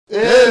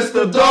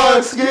Mr.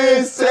 Dark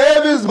Skin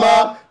Savage,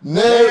 my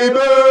neighbor.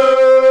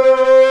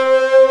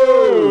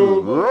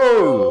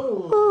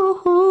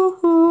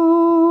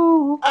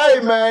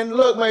 Hey man,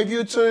 look man, if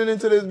you're tuning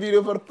into this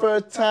video for the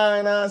first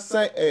time, I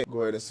say, hey,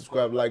 go ahead and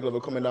subscribe, like, leave a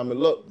comment down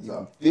below.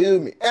 You feel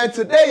me? And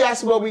today,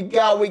 that's what we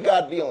got. We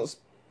got the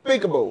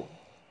Unspeakable.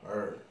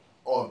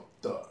 On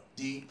the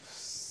deep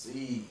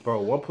sea.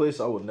 Bro, one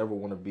place I would never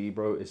want to be,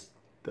 bro, is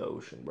the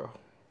ocean, bro.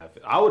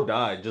 I would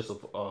die just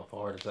of a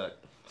heart attack.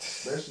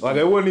 Like,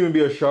 it wouldn't even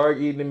be a shark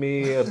eating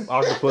me, an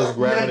octopus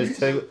grabbing his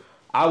tail.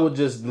 I would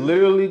just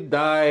literally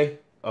die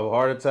of a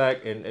heart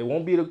attack, and it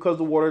won't be because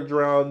the water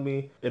drowned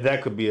me. And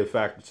that could be a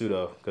factor too,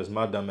 though, because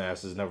my dumb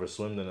ass has never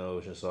swum in the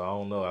ocean, so I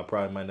don't know. I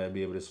probably might not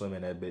be able to swim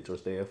in that bitch or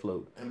stay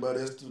afloat. And but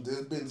there's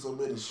been so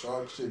many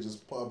shark shit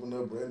just popping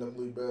up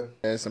randomly, bro.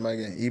 And somebody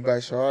getting eaten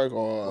by shark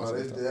or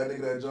that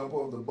nigga that jump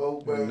off the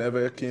boat, bro.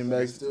 Never came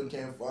back. Still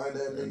can't find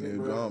that nigga,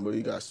 bro. Gone, but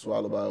he got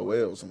swallowed by a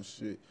whale or some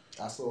shit.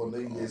 I saw a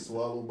nigga get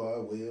swallowed by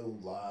a whale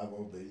live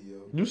on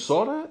video. You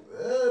saw that?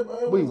 Yeah, bro.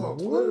 It Wait, was on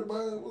Twitter,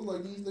 bro. It was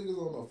like these niggas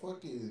on a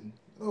fucking,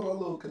 you know, that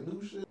little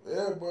canoe shit.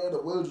 Yeah, bro.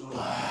 The whale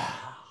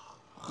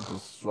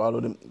just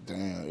swallowed him.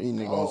 Damn, he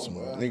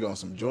nigga on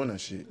some Jordan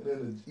shit. And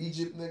then the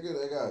Egypt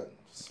nigga, they got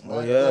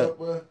smacked up,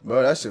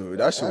 bro. That shit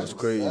was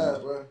crazy.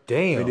 Sad, bro.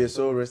 Damn. May their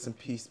soul rest in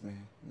peace,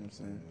 man. You know what I'm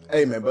saying?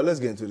 Hey, man, but let's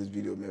get into this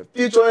video, man.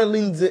 Featuring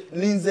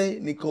Lindsay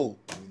Nicole.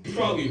 You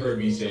probably heard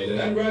me say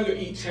that I'd rather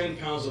eat 10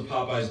 pounds of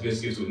Popeye's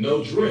biscuits with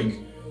no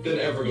drink than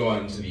ever go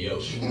out into the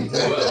ocean.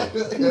 Well,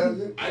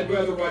 I'd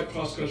rather ride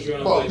cross-country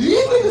on a bike.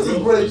 These niggas is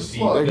brave as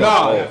fuck.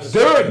 Nah,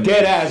 they're a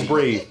dead-ass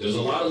brave. There's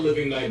a lot of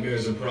living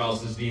nightmares and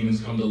paralysis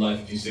demons come to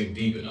life if you sink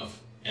deep enough.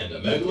 And the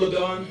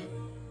Megalodon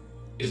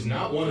is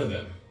not one of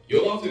them.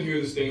 You'll often hear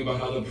this thing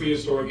about how the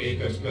prehistoric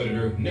apex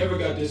predator never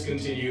got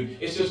discontinued.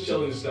 It's just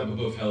chilling a step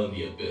above hell in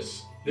the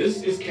abyss.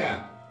 This is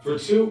cap. For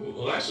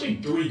actually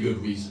three good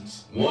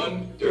reasons.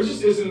 One, there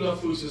just isn't enough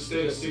food to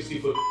sustain a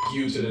 60-foot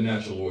queue to the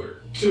natural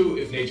order. Two,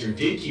 if nature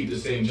did keep the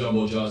same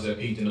jumbo jaws that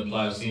peaked in the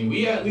Pliocene,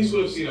 we at least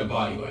would have seen a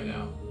body by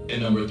now.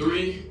 And number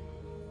three,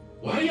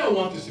 why do y'all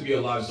want this to be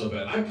alive so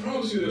bad? I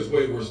promise you there's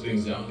way worse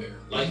things down there.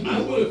 Like, I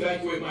would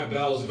evacuate my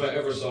bowels if I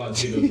ever saw a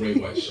big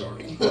great white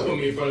shark. Put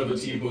me in front of a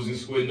T-posing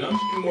squid and I'm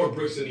shooting more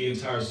bricks than the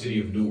entire city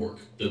of Newark.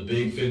 The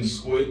big fin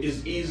squid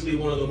is easily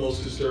one of the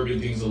most disturbing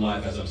things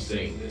alive as I'm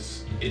saying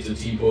this. It's a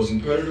T-posing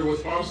predator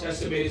with arms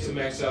estimated to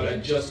max out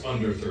at just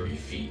under 30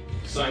 feet.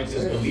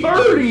 Scientists believe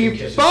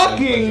 30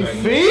 fucking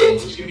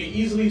feet? Which can be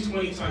easily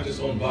 20 times its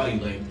own body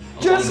length.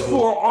 Just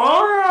for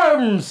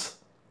arms!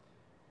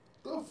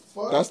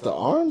 That's the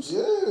arms?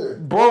 Yeah.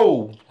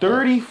 Bro,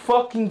 30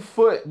 fucking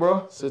foot,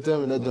 bro. So tell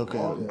me that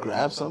don't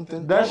grab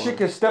something? That shit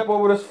can step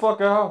over this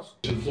fucking house.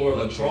 Floor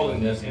like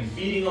trawling nets and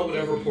feeding on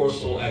whatever poor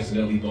soul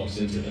accidentally bumps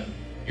into them.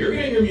 You're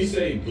gonna hear me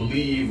say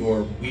believe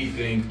or we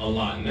think a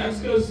lot, and that's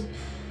because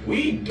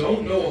we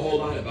don't know a whole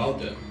lot about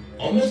them.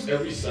 Almost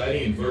every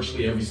sighting and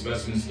virtually every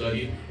specimen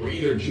studied were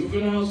either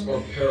juveniles or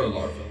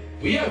paralarvae.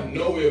 We have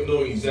no way of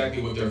knowing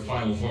exactly what their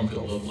final form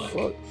could look like.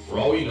 For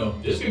all we know,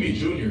 this could be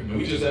Junior, and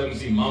we just haven't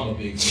seen Mama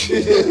Big. I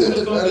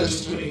thought that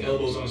just putting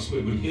elbows on a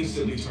squid would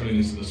instantly turn it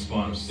into the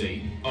spawn of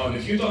Satan. And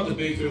if you thought the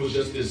big fin was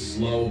just this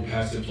slow,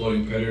 passive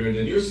floating predator,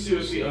 then you're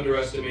seriously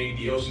underestimating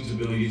the ocean's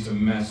ability to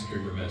massacre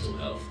your mental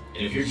health.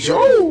 And if you're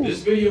curious,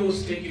 this video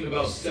was taken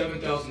about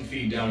 7,000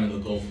 feet down in the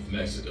Gulf of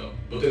Mexico.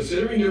 But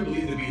considering they're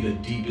believed to be the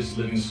deepest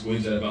living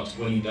squids at about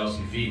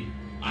 20,000 feet,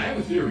 I have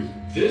a theory.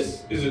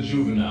 This is a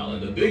juvenile,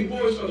 and the big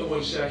boys are the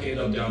ones shacking it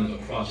up down in the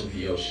crotch of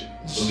the ocean.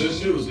 So good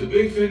news, the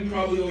big fin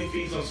probably only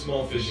feeds on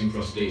small fish and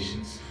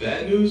crustaceans.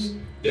 Bad news,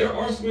 there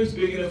are squids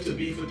big enough to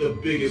beef with the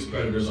biggest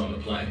predators on the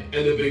planet.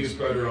 And the biggest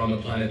predator on the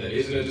planet that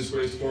isn't a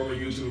disgraced former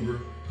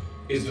YouTuber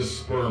is the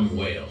sperm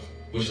whale.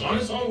 Which on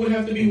its own would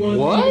have to be one of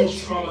the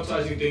most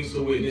traumatizing things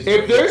to witness.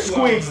 If there's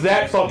squids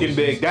that fucking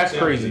big, that's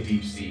crazy. The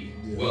deep sea.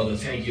 Well, the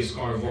tankiest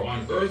carnivore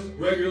on Earth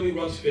regularly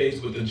runs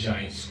phase with a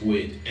giant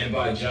squid. And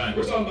by giant,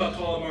 we're talking about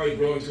calamari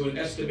growing to an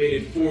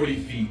estimated 40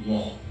 feet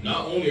long.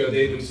 Not only are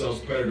they themselves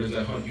predators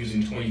that hunt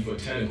using 20-foot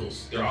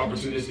tentacles, they're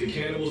opportunistic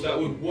cannibals that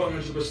would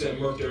 100%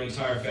 murk their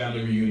entire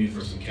family reunion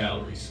for some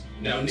calories.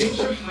 Now,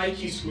 nature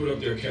high-key screwed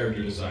up their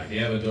character design. They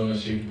have a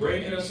donut-shaped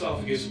brain and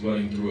esophagus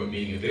running through it,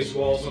 meaning if they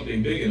swallow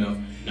something big enough,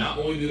 not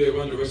only do they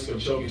run the risk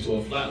of choking to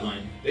a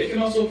flatline, they can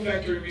also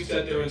factory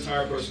reset their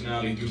entire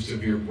personality through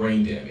severe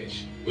brain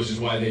damage. Which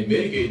is why they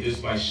mitigate this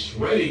by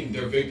shredding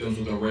their victims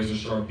with a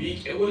razor-sharp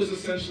beak and what is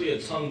essentially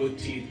a tongue with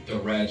teeth, the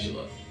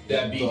radula.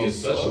 That beak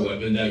is such a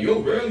weapon that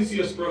you'll rarely see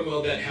a sperm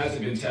whale that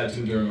hasn't been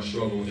tattooed during a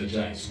struggle with a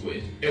giant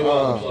squid. And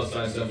while the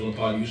plus-size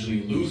cephalopod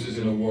usually loses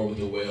in a war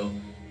with a whale,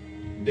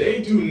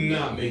 they do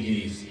not make it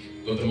easy.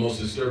 But the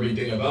most disturbing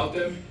thing about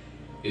them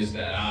is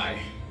that I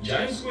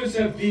Giant squids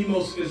have the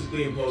most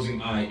physically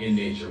imposing eye in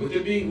nature, with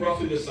it being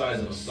roughly the size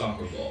of a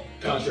soccer ball.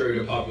 Contrary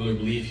to popular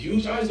belief,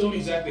 huge eyes don't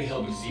exactly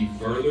help it see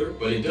further,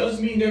 but it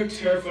does mean they're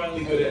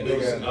terrifyingly good at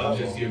noticing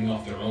objects giving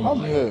off their own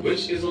light,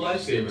 which is a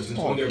lifesaver since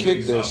when their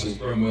biggest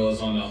sperm whale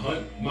is on the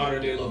hunt,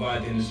 modern-day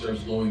Leviathan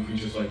disturbs glowing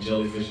creatures like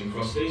jellyfish and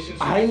crustaceans.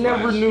 I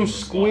never knew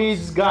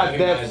squids got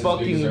that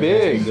fucking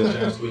big. The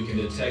giant squid can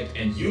detect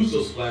and use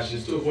those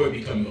flashes to avoid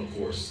becoming a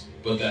corpse.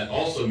 But that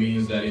also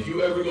means that if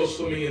you ever go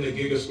swimming in the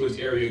Giga Squid's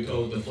area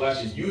code, the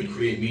flashes you'd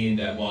create mean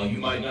that while you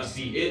might not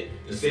see it,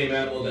 the same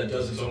animal that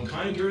does its own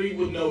kind dirty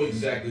would know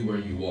exactly where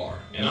you are.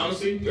 And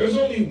honestly, there's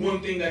only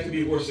one thing that could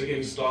be worse than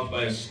getting stalked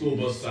by a school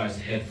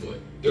bus-sized headfoot.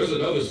 There's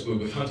another squid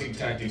with hunting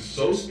tactics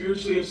so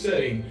spiritually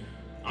upsetting,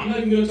 I'm not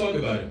even going to talk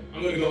about it.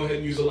 I'm going to go ahead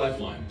and use a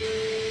lifeline.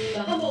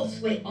 The Humboldt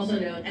squid, also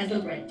known as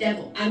the red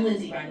devil. I'm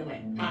Lindsay, by the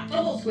way. Hi.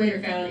 Humboldt squid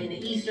are found in the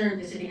eastern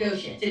Pacific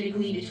Ocean,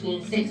 typically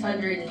between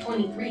 600 and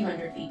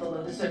 2,300 feet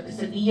below the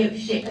surface of the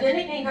ocean. And the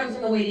nickname comes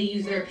from the way they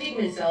use their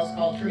pigment cells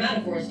called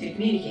chromatophores to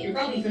communicate. You're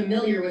probably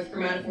familiar with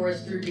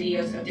chromatophores through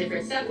videos of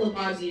different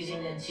cephalopods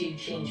using them to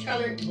change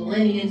color,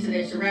 blending into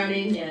their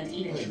surroundings, and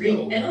even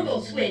dreaming. And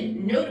Humboldt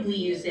squid notably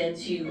use them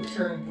to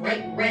turn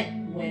bright red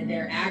when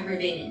they're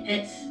aggravated,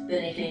 hence the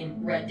nickname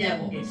Red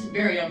Devil. It's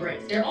very on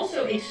brand. They're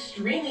also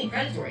extremely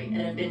predatory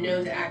and have been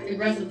known to act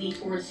aggressively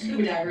towards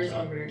scuba divers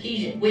on rare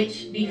occasion,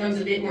 which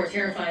becomes a bit more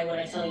terrifying when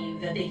I tell you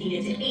that they can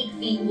get to 8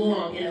 feet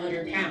long and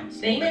 100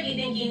 pounds. Now you might be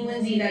thinking,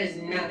 Lindsay, that is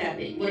not that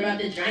big. What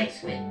about the giant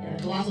squid and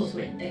the colossal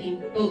squid that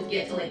can both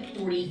get to like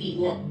 40 feet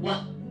long?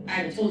 Well, I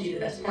haven't told you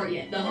the best part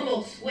yet. The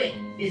Humboldt squid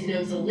is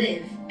known to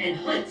live and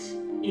hunt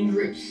in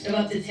groups of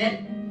up to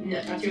 10, no,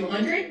 up to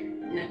 100,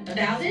 no,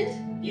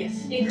 1,000?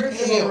 Yes, in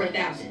groups of over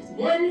 1,000.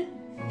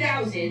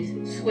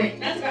 1,000 squid.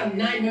 That's about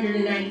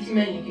 990 too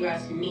many if you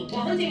ask me.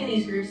 While hunting in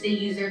these groups, they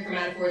use their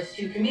chromatophores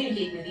to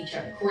communicate with each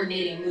other,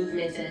 coordinating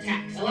movements and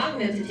attacks, allowing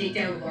them to take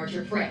down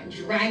larger prey,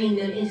 dragging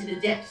them into the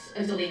depths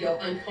until they go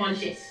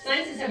unconscious.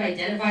 Scientists have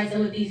identified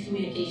some of these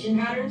communication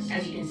patterns,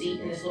 as you can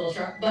see in this little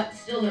chart, but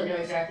still don't know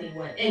exactly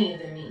what any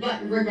of them mean.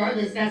 But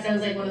regardless, that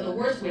sounds like one of the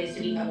worst ways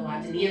to be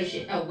unalived in the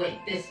ocean. Oh wait,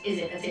 this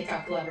isn't a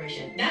TikTok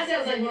collaboration. That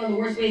sounds like one of the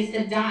worst ways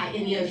to die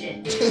in the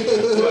ocean.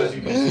 So as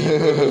you can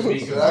see,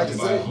 being confronted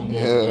by a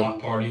Humboldt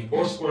block party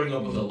or squaring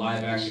up with a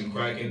live-action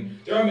kraken,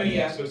 there are many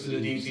aspects of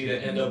the deep sea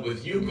that end up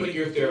with you putting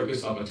your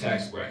therapist up a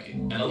tax bracket.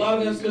 And a lot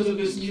of that's because of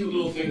this cute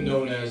little thing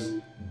known as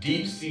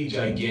deep sea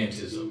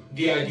gigantism.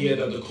 The idea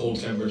that the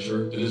cold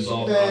temperature, the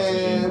dissolved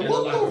oxygen, and the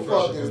lack of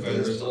pressure from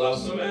predators allow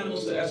some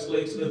animals to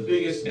escalate to the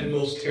biggest and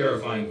most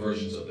terrifying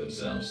versions of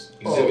themselves.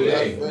 Exhibit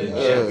A, the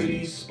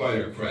Japanese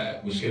spider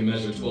crab, which can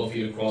measure 12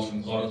 feet across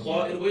from claw to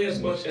claw and weigh as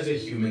much as a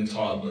human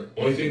toddler.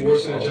 Only thing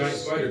worse than a giant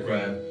spider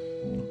crab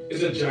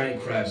is a giant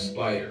crab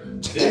spider.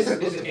 This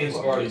is an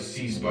Antarctic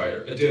sea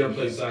spider, a dinner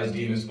plate-sized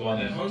demon spawn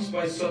that hunts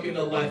by sucking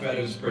the life out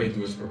of its prey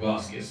through its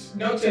proboscis.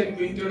 Now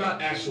technically, they're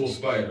not actual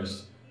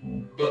spiders,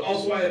 but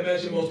also I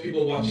imagine most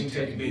people watching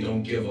technically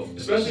don't give a f,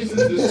 especially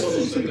since this one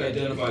looks like it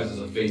identifies as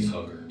a face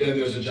hugger. Then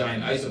there's a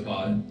giant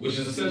isopod, which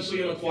is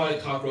essentially an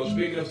aquatic cockroach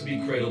big enough to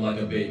be cradled like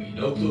a baby.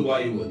 No clue why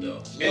you would though.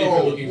 And if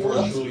you're looking for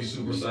a truly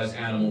supersized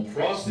animal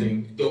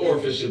crossing, the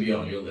oarfish should be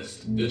on your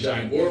list. The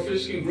giant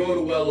oarfish can grow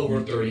to well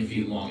over 30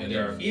 feet long, and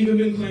there have even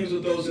been claims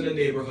of those in the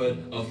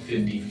neighborhood of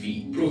 50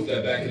 feet. Proof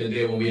that back in the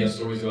day when we had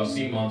stories about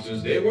sea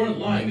monsters, they weren't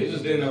lying, they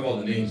just didn't have all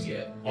the names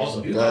yet. Also,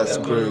 if you thought that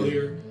one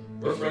earlier,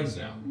 we're friends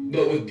now.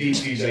 But with deep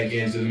sea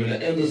gigantism and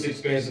the endless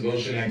expanse of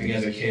ocean acting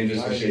as a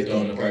canvas for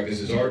Shaitan to practice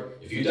his art,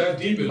 if you dive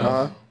deep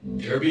enough,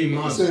 there be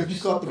monsters. So if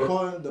you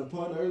caught the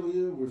pun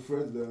earlier, we're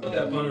friends now.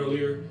 That pun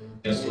earlier,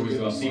 and stories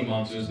about sea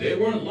monsters, they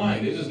weren't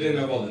lying, they just didn't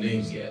have all the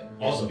names yet.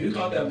 Also, if you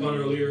caught that pun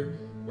earlier,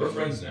 we're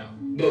friends now.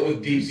 But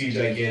with deep sea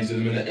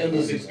gigantism and the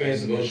endless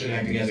expanse of ocean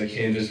acting as a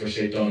canvas for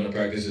Shaitan to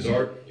practice his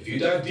art, if you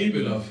dive deep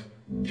enough,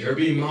 there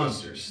be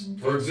monsters.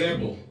 For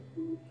example,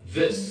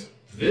 this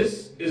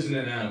isn't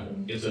an animal.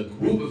 It's a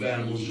group of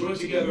animals joined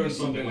together in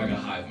something like a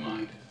hive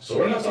mind. So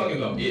we're not talking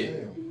about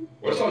it.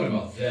 We're talking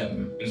about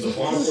them. And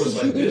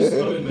cephalophores like this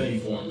come in many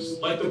forms.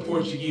 Like the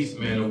Portuguese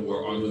man of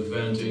war armed with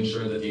venom to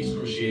ensure that the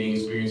excruciating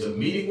experience of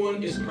meeting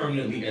one is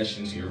permanently etched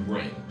into your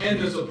brain. And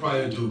there's a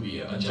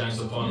Priodubia, a giant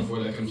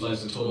cephalophore that can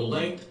flex a total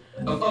length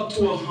of up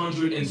to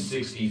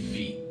 160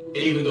 feet. And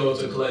even though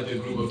it's a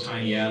collective group of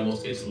tiny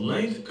animals, its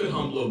length could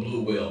humble a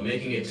blue whale,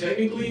 making it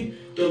technically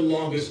the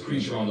longest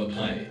creature on the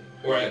planet.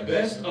 Or at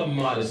best, a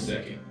modest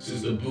second,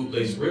 since the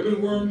boot-laced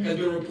ribbon worm has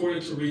been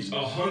reported to reach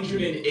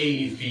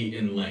 180 feet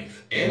in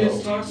length. And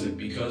it's toxic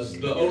because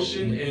the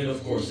ocean, and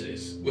of course it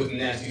is, with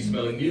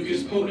nasty-smelling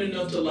mucus potent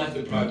enough to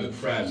life-deprive the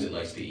crabs it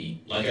likes to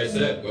eat. Like I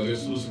said, whether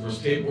it's Lucifer's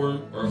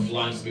tapeworm or a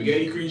flying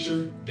spaghetti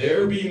creature,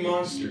 there be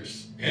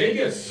monsters. And it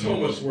gets so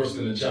much worse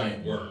than a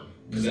giant worm,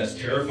 because as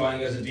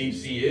terrifying as the deep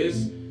sea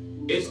is,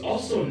 it's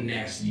also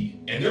nasty.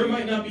 And there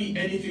might not be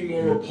anything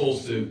more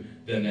repulsive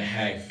than the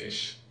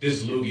hagfish.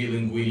 This loogie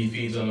linguini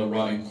feeds on the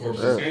rotting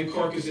corpses and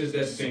carcasses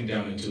that sink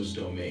down into its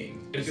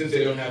domain. And since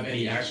they don't have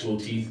any actual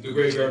teeth, the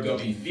graveyard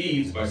guppy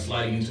feeds by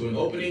sliding into an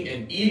opening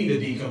and eating the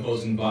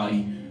decomposing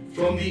body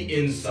from the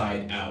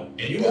inside out.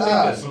 And you would think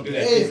that something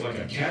that tastes like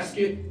a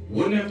casket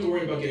wouldn't have to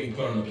worry about getting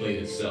put on the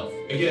plate itself.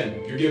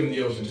 Again, you're giving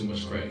the ocean too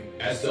much credit.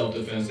 As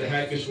self-defense, the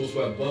hagfish will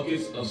sweat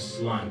buckets of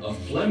slime, a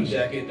phlegm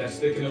jacket that's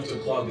thick enough to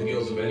clog the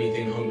gills of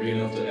anything hungry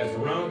enough to F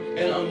around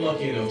and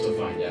unlucky enough to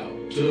find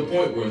out. To the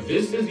point where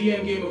this is the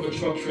end game of a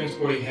truck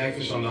transporting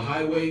hagfish on the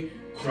highway,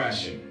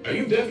 crashing. Now,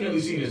 you've definitely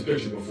seen this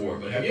picture before,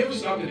 but have you ever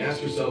stopped and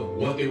asked yourself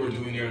what they were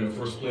doing there in the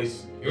first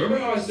place? You remember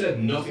how I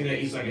said nothing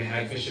that eats like a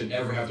hagfish should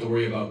ever have to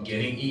worry about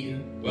getting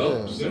eaten?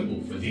 Well,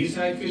 simple. For these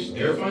hagfish,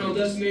 their final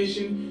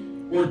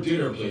destination were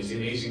dinner plates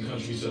in Asian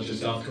countries such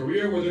as South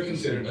Korea, where they're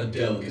considered a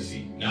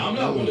delicacy. Now, I'm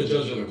not one to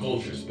judge other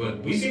cultures,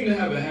 but we seem to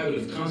have a habit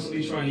of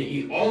constantly trying to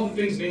eat all the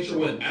things nature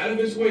went out of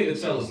its way to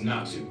tell us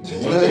not to.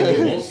 One thing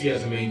you won't see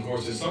as a main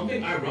course is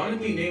something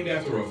ironically named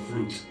after a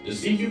fruit. The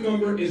sea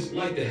cucumber is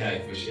like the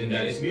hagfish in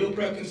that its meal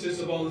prep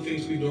consists of all the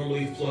things we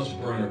normally flush,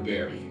 burn, or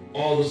bury.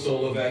 All the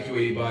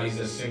soul-evacuated bodies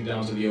that sink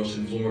down to the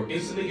ocean floor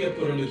instantly get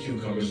put on the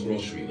cucumber's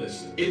grocery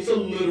list. It's a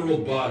literal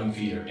bottom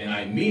feeder, and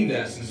I mean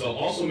that since I'll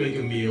also make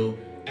a meal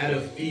out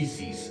of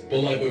feces. But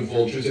like with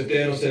vultures, if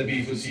Thanos had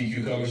beef with sea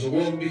cucumbers, the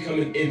world would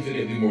become an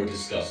infinitely more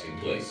disgusting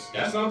place.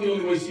 That's not the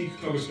only way sea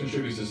cucumbers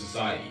contribute to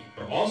society.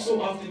 They're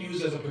also often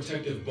used as a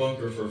protective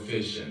bunker for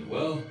fish and,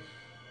 well,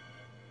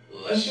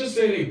 let's just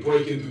say they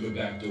break in through the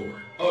back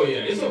door. Oh yeah,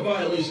 it's a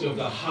violation of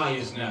the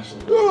highest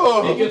natural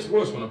law. It gets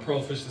worse when a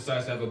pearlfish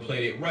decides to have a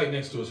playdate right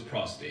next to its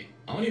prostate.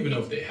 I don't even know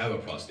if they have a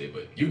prostate,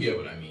 but you get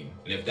what I mean.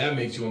 And if that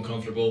makes you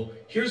uncomfortable,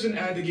 here's an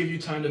ad to give you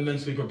time to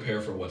mentally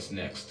prepare for what's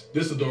next.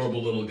 This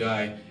adorable little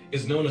guy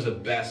is known as a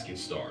basket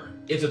star.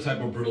 It's a type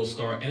of brittle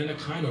star and an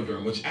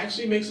echinoderm, which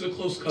actually makes it a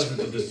close cousin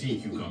to the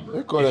sea cucumber.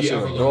 If you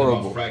ever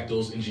learned about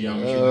fractals in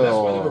geometry, that's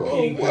why the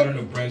repeating pattern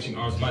of branching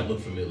arms might look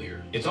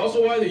familiar. It's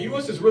also why the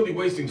U.S. is really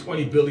wasting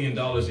 $20 billion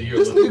a year.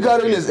 This nigga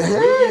got it in his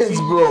hands,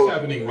 bro. What's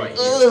happening right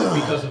here?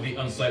 Because of the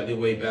unsightly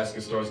way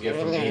basket stars get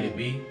from A to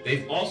B,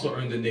 they've also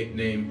earned the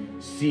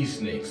nickname sea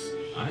snakes.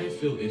 I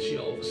feel itchy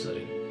all of a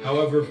sudden.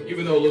 However,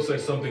 even though it looks like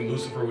something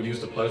Lucifer would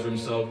use to pleasure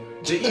himself,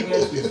 they eat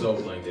mostly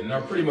zooplankton and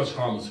are pretty much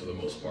harmless for the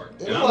most part.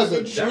 And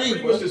honestly, that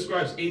pretty much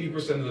describes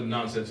 80% of the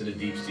nonsense in the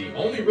deep sea,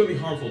 only really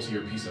harmful to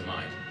your peace of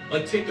mind.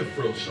 Like, take the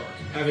frilled shark.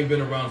 Having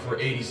been around for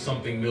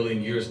 80-something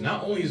million years,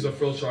 not only is the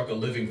frilled shark a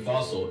living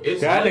fossil,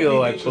 it's likely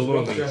nature's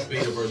rough draft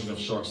beta version of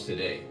sharks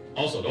today.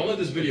 Also, don't let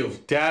this video...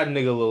 That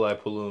nigga look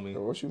like Palumi.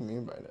 What you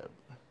mean by that?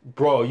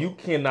 Bro, you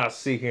cannot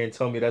sit here and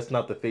tell me that's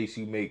not the face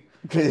you make.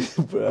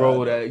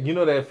 Bro, that you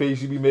know that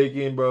face you be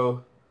making,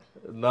 bro?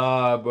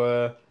 Nah,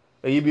 bro.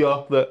 You be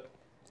off the...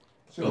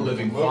 A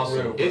living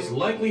fossil. It's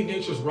likely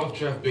nature's rough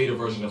draft beta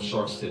version of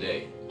sharks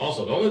today.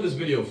 Also, don't let this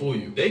video fool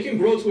you. They can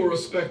grow to a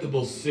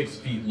respectable 6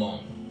 feet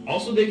long.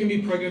 Also, they can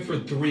be pregnant for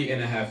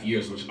 3.5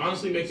 years, which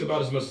honestly makes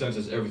about as much sense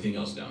as everything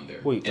else down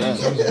there. Wait, and in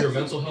terms of your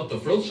mental health, the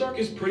frilled shark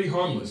is pretty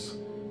harmless.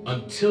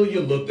 Until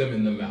you look them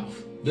in the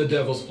mouth. The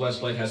devil's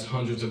fleshlight has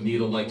hundreds of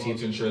needle-like teeth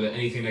to ensure that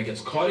anything that gets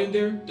caught in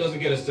there doesn't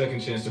get a second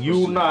chance to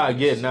pursue. You not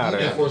getting out of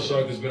that. that. For a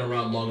shark that's been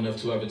around long enough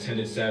to have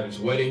attended Savage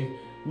wedding,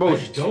 bro,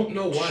 I don't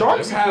know why.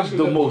 Sharks have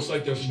the most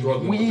like they're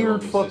struggling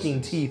weird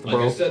fucking teeth, bro.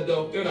 Like I said,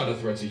 though, they're not a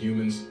threat to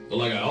humans. But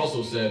like I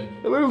also said,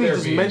 they're literally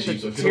just meant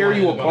to tear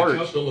you apart.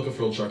 Don't look a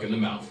frilled shark in the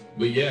mouth.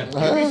 But yeah,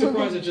 you'd be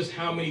surprised at just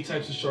how many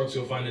types of sharks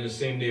you'll find in the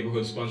same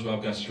neighborhood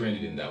SpongeBob got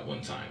stranded in that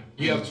one time.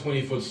 You have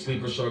 20-foot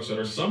sleeper sharks that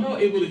are somehow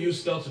able to use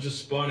stealth to just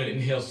spawn and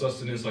inhale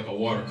sustenance like a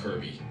water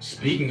Kirby.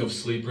 Speaking of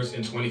sleepers,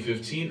 in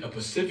 2015, a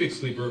Pacific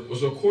sleeper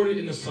was recorded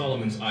in the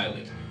Solomons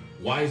Island.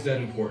 Why is that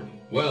important?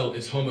 Well,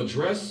 its home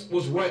address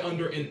was right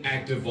under an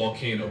active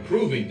volcano,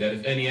 proving that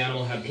if any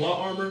animal had plot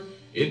armor,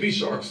 it'd be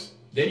sharks.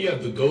 Then you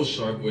have the ghost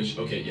shark, which,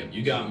 okay, yeah,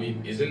 you got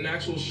me, isn't an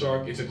actual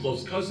shark, it's a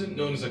close cousin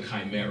known as a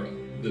chimera.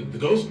 The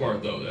ghost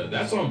part, though,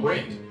 that's on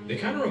brand. They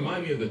kind of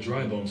remind me of the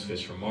dry bones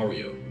fish from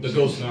Mario. The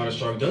ghost otter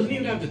shark doesn't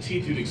even have the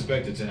teeth you'd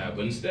expect it to have,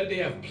 but instead they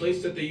have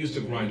plates that they use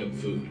to grind up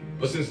food.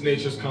 But since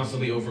nature's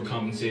constantly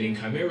overcompensating,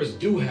 chimeras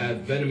do have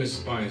venomous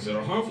spines that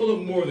are harmful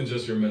to more than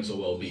just your mental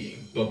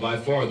well-being. But by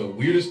far the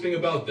weirdest thing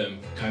about them,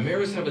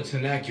 chimeras have a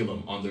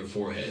tenaculum on their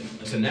forehead.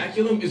 A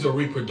tenaculum is a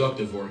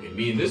reproductive organ,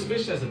 meaning this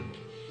fish has a...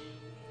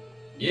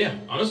 Yeah,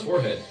 on his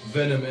forehead.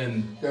 Venom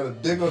and got a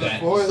dick on the that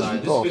forehead.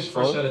 Inside. This fish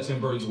fresh out of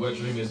Tim Burton's Wet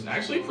Dream is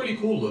actually pretty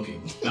cool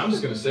looking. And I'm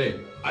just gonna say it.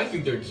 I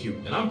think they're cute,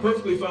 and I'm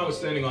perfectly fine with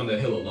standing on that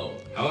hill alone.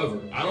 However,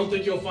 I don't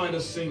think you'll find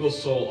a single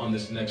soul on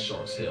this next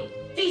shark's hill.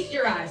 Feast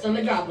your eyes on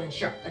the goblin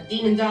shark, a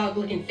demon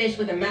dog-looking fish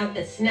with a mouth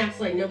that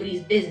snaps like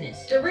nobody's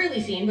business. They're rarely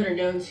seen, but are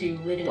known to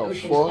live in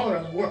oceans all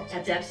around the world,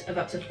 at depths of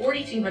up to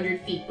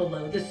 4,200 feet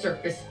below the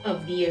surface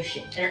of the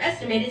ocean, and are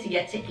estimated to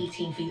get to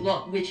 18 feet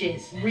long, which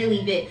is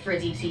really big for a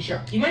deep-sea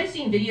shark. You might have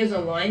seen videos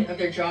online of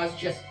their jaws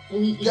just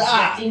fully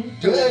ejecting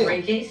from the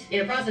brain case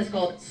in a process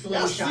called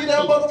slingshot. See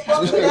that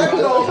motherfucker?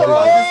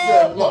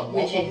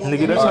 Which is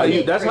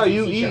nigga, that's how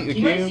you eat.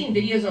 You might have seen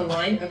videos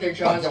online of their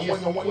jaws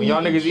just when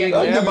y'all niggas eating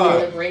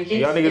everybody.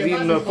 Y'all niggas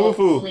eating the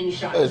fufu.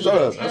 Hey,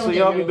 that's what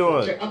y'all be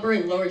doing. Their upper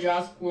and lower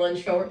jaws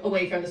lunge forward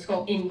away from the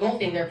skull,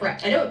 engulfing their prey.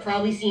 I know it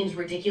probably seems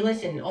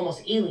ridiculous and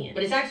almost alien,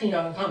 but it's actually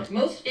not uncommon.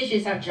 Most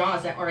fishes have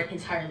jaws that aren't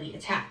entirely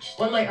attached.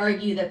 One might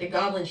argue that the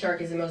goblin shark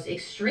is the most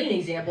extreme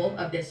example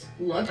of this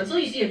look, until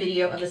you see a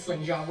video of the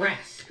sling jaw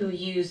wrasse, who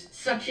use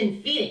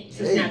suction feeding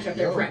to snatch up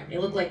their prey. They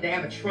look like they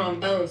have a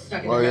trombone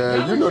stuck in their mouth.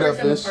 Yeah, you know that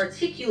fish. Have a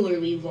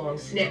particularly long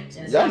snout.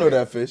 Y'all know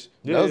that fish.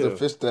 Yeah. That was the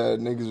fish that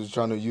niggas was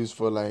trying to use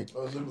for like.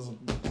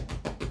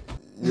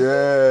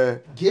 Yeah.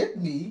 Get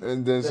me.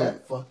 And then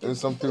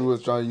some people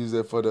was trying to use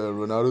it for the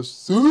Ronaldo.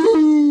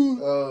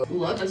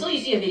 Look, until you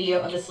see a video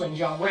of the sling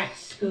jaw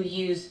wrasse, who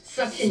use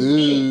suction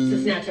feeding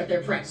to snatch up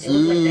their prey. They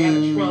look like they have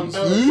a trombone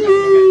stuck in their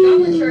mouth.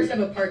 Goblin sharks have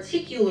a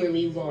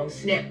particularly long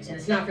snout, and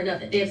it's not for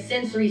nothing. They have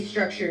sensory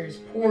structures,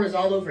 pores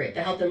all over it,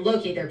 that help them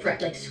locate their prey,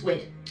 like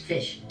squid,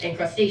 fish, and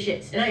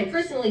crustaceans. And I am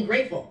personally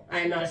grateful I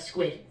am not a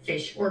squid,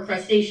 fish, or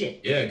crustacean.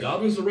 Yeah,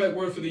 goblin's the right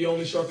word for the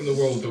only shark in the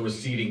world with a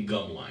receding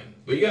gum line.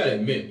 But you gotta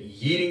admit,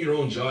 yeeting your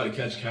own jaw to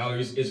catch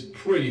calories is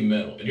pretty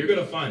metal. And you're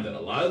gonna find that a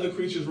lot of the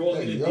creatures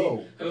rolling in the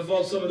deep have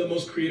evolved some of the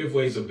most creative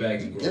ways of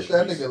bagging groceries.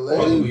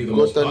 Probably the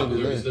most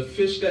popular is the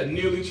fish that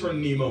nearly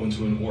turned Nemo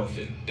into an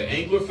orphan. The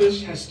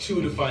anglerfish has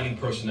two defining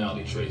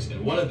personality traits,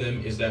 and one of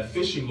them is that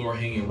fishing lure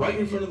hanging right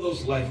in front of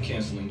those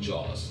life-canceling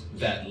jaws.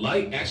 That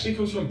light actually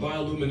comes from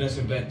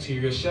bioluminescent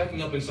bacteria shacking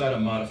up inside a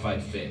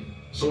modified fin.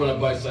 So when a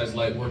bite-sized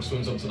light work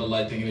swims up to the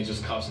light thinking it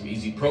just cops some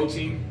easy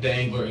protein, the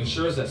angler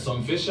ensures that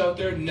some fish out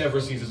there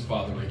never sees its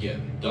father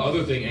again. The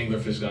other thing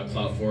anglerfish got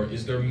clout for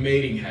is their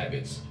mating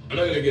habits. I'm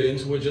not gonna get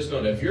into it, just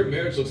know that if your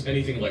marriage looks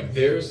anything like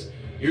theirs,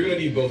 you're gonna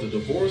need both a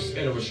divorce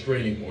and a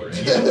restraining order.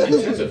 And you know,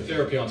 intensive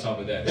therapy on top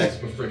of that, that's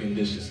for friggin'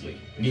 viciously.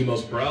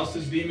 Nemo's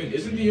paralysis demon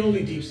isn't the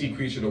only deep-sea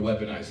creature to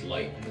weaponize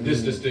light.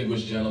 This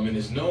distinguished gentleman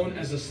is known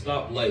as a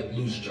stoplight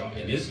loosejaw,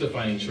 and its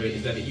defining trait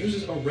is that it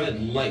uses a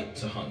red light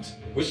to hunt,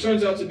 which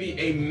turns out to be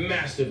a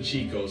massive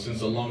cheat code,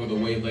 since the longer the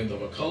wavelength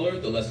of a color,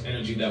 the less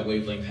energy that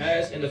wavelength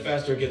has, and the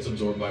faster it gets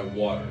absorbed by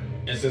water.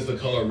 And since the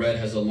color red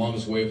has the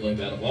longest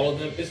wavelength out of all of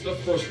them, it's the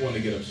first one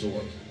to get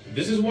absorbed.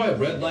 This is why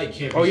red light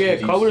can't. Oh yeah,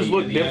 colors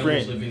look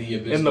different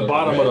in the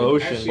bottom of the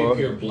ocean,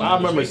 bro. I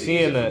remember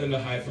seeing that. To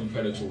hide from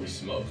predatory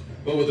smoke.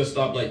 But with a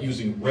stoplight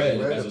using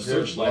red as a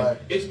searchlight,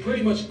 it's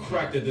pretty much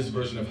cracked at this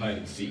version of hide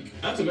and seek.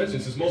 Not to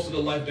mention, since most of the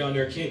life down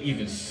there can't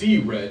even see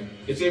red,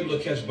 it's able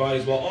to catch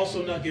bodies while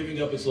also not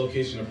giving up its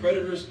location to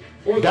predators.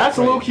 Or that's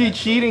low-key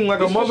cheating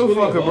like a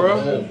motherfucker, bro.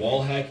 A whole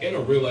wall hack and a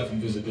real-life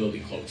invisibility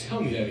cloak. Tell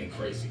me that ain't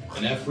crazy.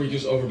 And that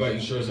freakish overbite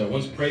ensures that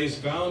once prey is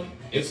found,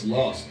 it's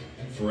lost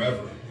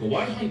forever. But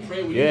why hunt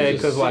prey when yeah,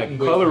 because like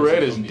color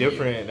red is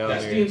different down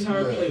That's there. the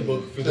entire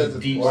playbook for the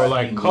deep. Or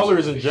like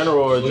colors in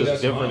general are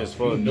just different as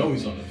fuck. You know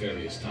he's on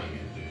nefarious timing.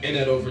 And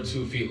at over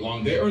 2 feet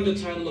long, they earned the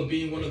title of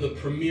being one of the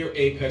premier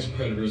apex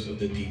predators of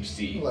the deep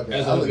sea.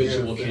 As an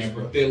habitual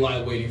camper, they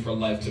lie waiting for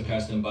life to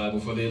pass them by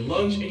before they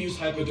lunge and use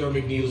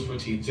hypodermic needles for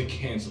teeth to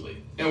cancel it.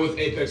 And with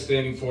apex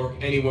standing for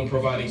anyone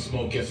providing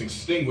smoke gets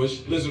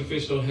extinguished,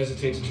 lizardfish don't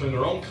hesitate to turn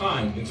their own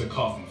kind into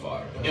coffin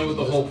fodder. And with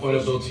the whole point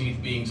of those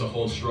teeth being to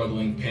hold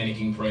struggling,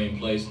 panicking prey in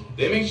place,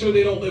 they make sure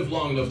they don't live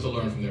long enough to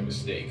learn from their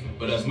mistake.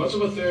 But as much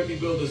of a therapy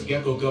build as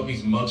Gecko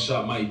Guppy's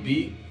mugshot might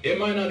be, it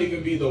might not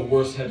even be the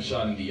worst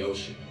headshot in the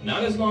ocean.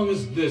 Not as long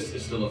as this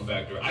is still a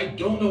factor. I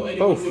don't know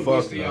anyone who would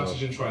waste the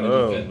oxygen trying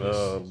to defend this.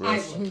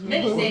 I would.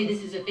 Many say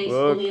this is a face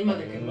only a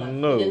mother can love.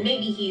 No. Then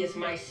maybe he is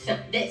my son.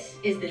 This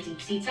is the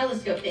deep sea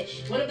telescope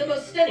fish, one of the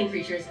most stunning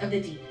creatures of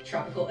the deep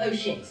tropical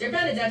oceans. They're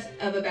found at depths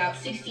of about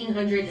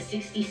 1,600 to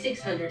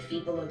 6,600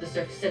 feet below the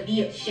surface of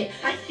the ocean.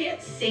 I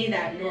can't say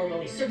that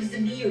normally. Surface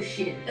of the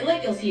ocean. And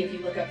like you'll see if you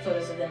look up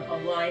photos of them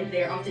online,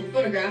 they are often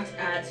photographed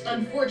at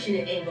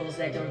unfortunate angles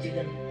that don't do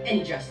them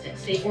any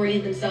justice. They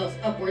orient themselves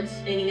upwards,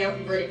 hanging out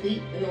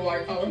vertically in the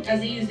water column,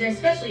 as they use their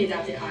specially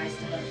adapted eyes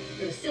to hunt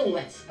for the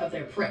silhouettes of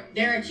their prey.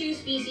 There are two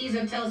species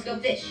of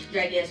telescope fish,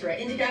 Gigantora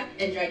indica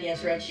and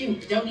Gigantora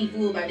chuni. Don't be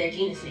fooled by their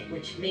genus name,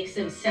 which makes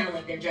them sound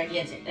like they're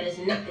gigantic. That is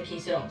not the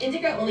case at all.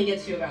 Indica only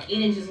gets to about 8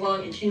 inches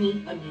long, and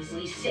chuni a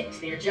measly 6.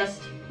 They are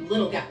just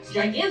little guys.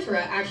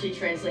 Gigantora actually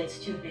translates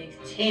to big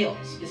tail,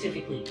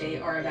 specifically. They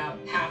are about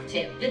half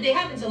tail. If they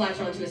happen to latch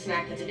onto a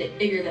snack that's a bit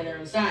bigger than their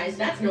own size,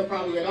 that's no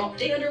problem at all.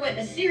 They underwent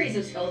a series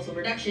of skeletal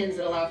reductions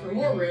that allow for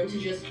more room to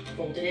just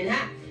fold it in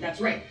half. That's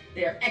right.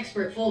 They are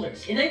expert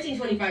folders. In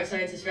 1925,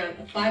 scientists found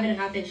a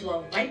 5.5-inch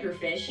long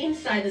viperfish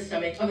inside the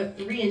stomach of a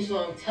 3-inch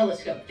long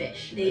telescope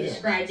fish. They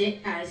described it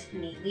as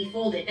neatly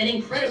folded, an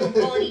incredible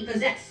quality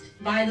possessed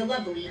by the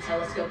lovely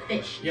telescope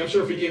fish. Yeah, I'm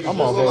sure if he gave him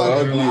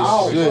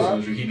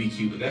he'd be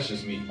cute, but that's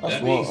just me.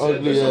 That being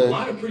said, there's a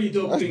lot of pretty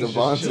dope things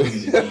just chilling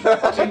in the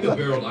deep. Take the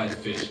barrel-eyed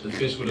fish, the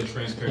fish with a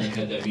transparent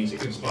head that means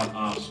it can spot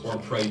ops or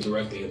prey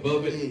directly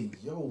above it. Hey,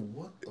 yo,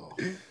 what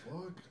the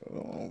fuck? Come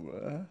on,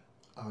 man.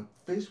 A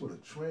fish with a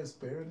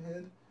transparent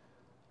head?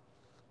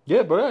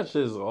 Yeah, bro, that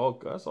shit is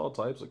that's all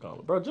types of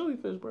common. Bro,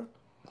 jellyfish, bro.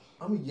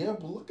 I mean, yeah,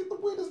 but look at the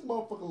way this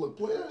motherfucker look.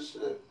 Play that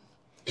shit.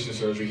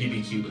 Surgery, he'd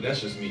be cute, but that's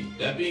just me.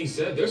 That being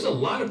said, there's a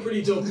lot of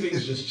pretty dope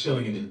things just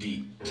chilling in the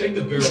deep. Take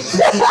the barrel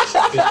fish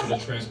with a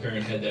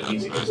transparent head that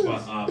means you can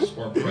spot ops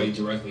or prey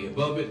directly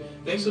above it,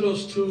 thanks to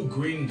those two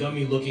green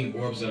gummy-looking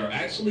orbs that are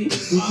actually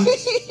its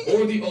eyes.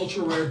 Or the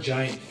ultra-rare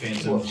giant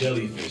phantom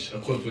jellyfish,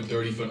 equipped with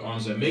 30-foot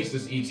arms that makes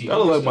this ET that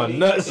look like my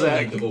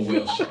nutsack of a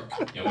whale shark.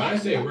 And when I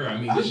say rare, I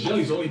mean this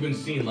jelly's only been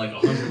seen like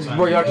 100 times.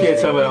 Bro, y'all can't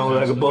tell me I don't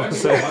like a bull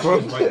sack, bro.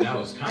 Right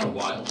now is kind of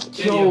wild.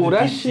 Yo,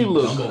 that shit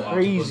looks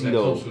crazy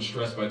though. With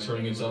stress by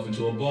turning itself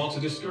into a ball to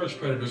discourage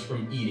predators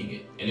from eating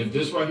it. And if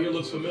this right here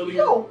looks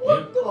familiar,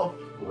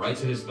 right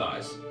to his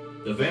thighs.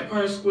 The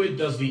vampire squid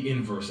does the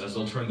inverse, as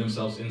they'll turn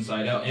themselves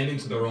inside out and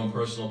into their own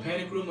personal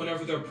panic room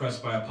whenever they're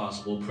pressed by a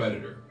possible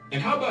predator.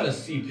 And how about a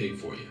sea pig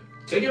for you?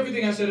 Take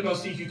everything I said about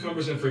sea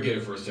cucumbers and forget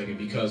it for a second,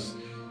 because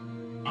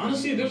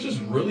honestly, they're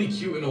just really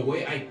cute in a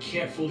way I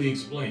can't fully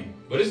explain.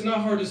 But it's not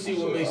hard to see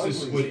what makes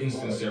this squid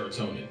instant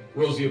serotonin.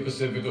 Rosia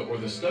pacifica, or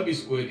the stubby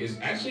squid, is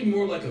actually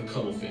more like a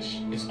cuttlefish.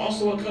 It's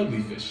also a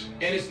cuddly fish,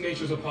 and it's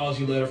nature's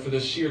apology letter for the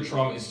sheer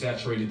trauma it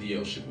saturated the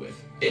ocean with.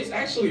 It's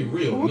actually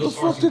real. What the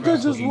fuck did they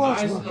just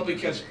watch? Help it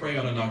catch prey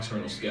on a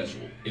nocturnal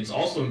schedule. It's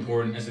also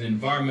important as an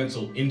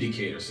environmental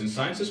indicator, since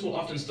scientists will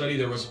often study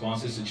their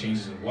responses to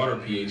changes in water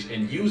pH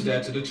and use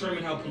that to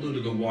determine how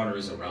polluted the water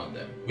is around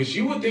them. Which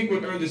you would think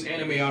would earn this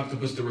anime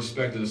octopus the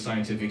respect of the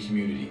scientific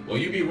community. Well,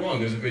 you'd be wrong.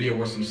 There's a video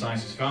where some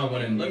scientists found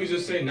one, and let me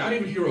just say, not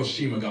even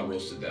Hiroshima got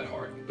roasted that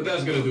hard. But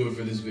that's gonna do it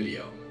for this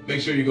video. Make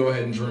sure you go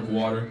ahead and drink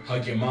water,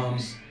 hug your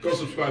moms, go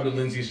subscribe to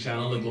Lindsay's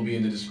channel, link will be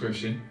in the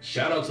description.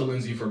 Shout out to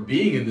Lindsay for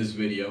being in this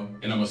video,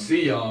 and I'm gonna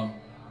see y'all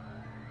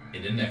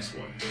in the next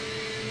one.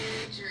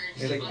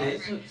 It's like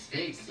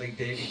it's like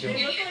Davy Jones.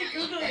 They look like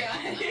googly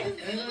eyes.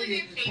 They look like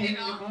they painted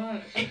off.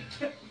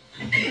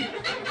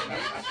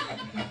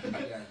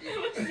 It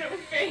looks so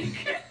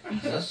fake.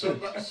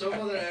 Some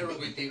other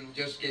aerobic team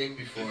just came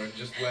before and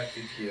just left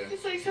it here.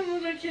 It's like some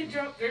little kid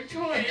dropped their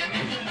toy.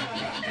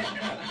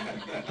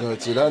 Yo,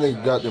 see, that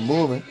nigga got the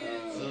moving.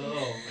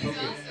 Oh,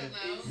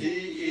 he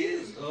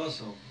is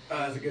awesome.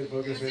 That's a good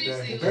focus right there.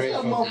 That's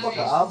that motherfucker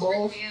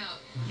eyeballs.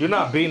 You're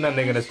not beating that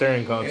nigga in the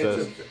staring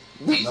contest.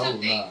 No,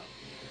 nah.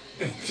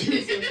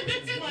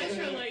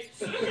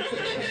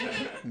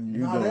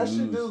 Nah, that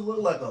shit just look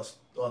like a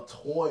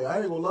toy. I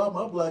ain't gonna lie,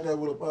 my black guy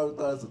would have probably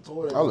thought it's a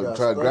toy. I would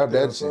try to grab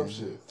that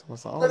shit.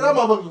 What's that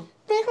motherfucker?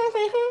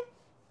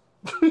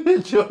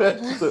 Chill that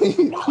shit.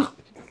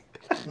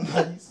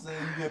 Nah, you say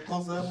you get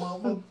close to that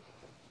motherfucker?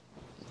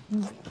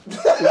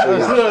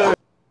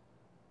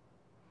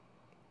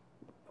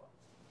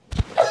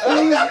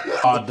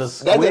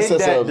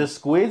 The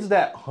squids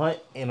that hunt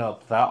in a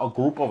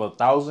group of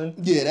 1,000.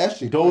 Yeah, that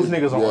shit. Those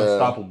niggas are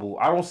unstoppable.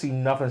 I don't see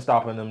nothing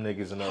stopping them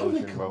niggas in the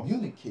ocean, bro.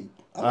 Communicate.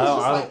 I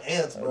just like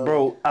ants, bro.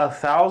 Bro,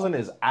 1,000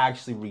 is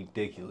actually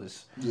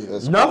ridiculous. Yeah,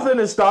 nothing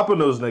is stopping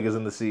those niggas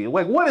in the sea.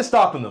 Like, what is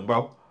stopping them,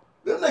 bro?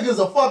 Them niggas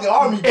a fucking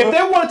army, bro. If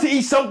they wanted to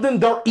eat something,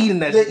 they're eating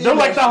that. They're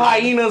like the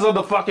hyenas of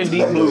the fucking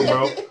deep blue,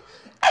 bro.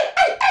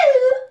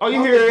 Oh,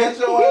 you hear it?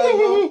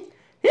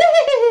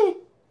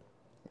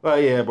 Oh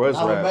yeah, bro, it's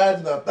I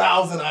imagine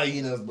 1,000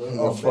 hyenas, bro.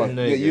 Oh, fuck.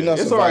 Yeah, you know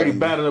it's already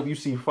bad enough you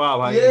see 5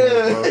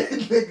 hyenas, bro.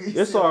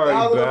 It's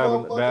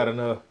already bad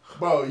enough.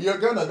 Bro, you're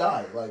gonna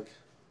die. Like,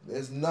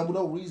 there's no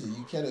reason.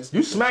 You can't escape.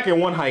 You smacking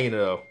one hyena,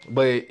 though.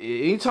 But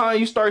anytime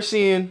you start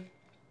seeing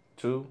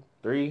 2,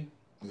 3,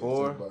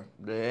 4,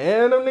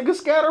 and them niggas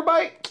scatter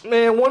bite,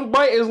 man, one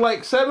bite is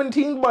like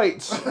 17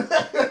 bites.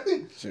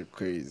 Shit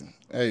crazy.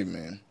 Hey,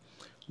 man.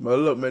 But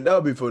look, man,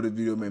 that'll be for the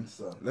video, man.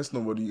 Let's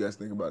know what you guys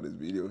think about this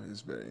video. It's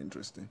very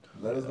interesting.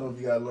 Let us know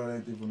if you guys learn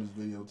anything from this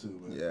video too,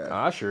 man. Yeah,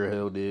 I sure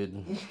hell did.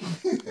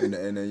 and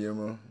then you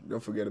know,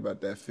 don't forget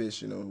about that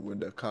fish, you know, with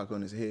the cock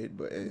on his head.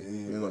 But hey, we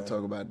ain't gonna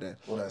talk about that.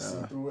 Well, that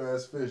see-through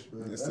ass fish,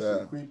 man. It's, that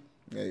shit creepy.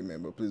 Hey,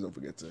 man, but please don't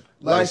forget to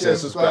like, share,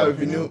 subscribe if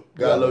you're new.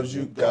 God loves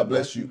you. God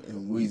bless you.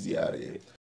 And Weezy out of here.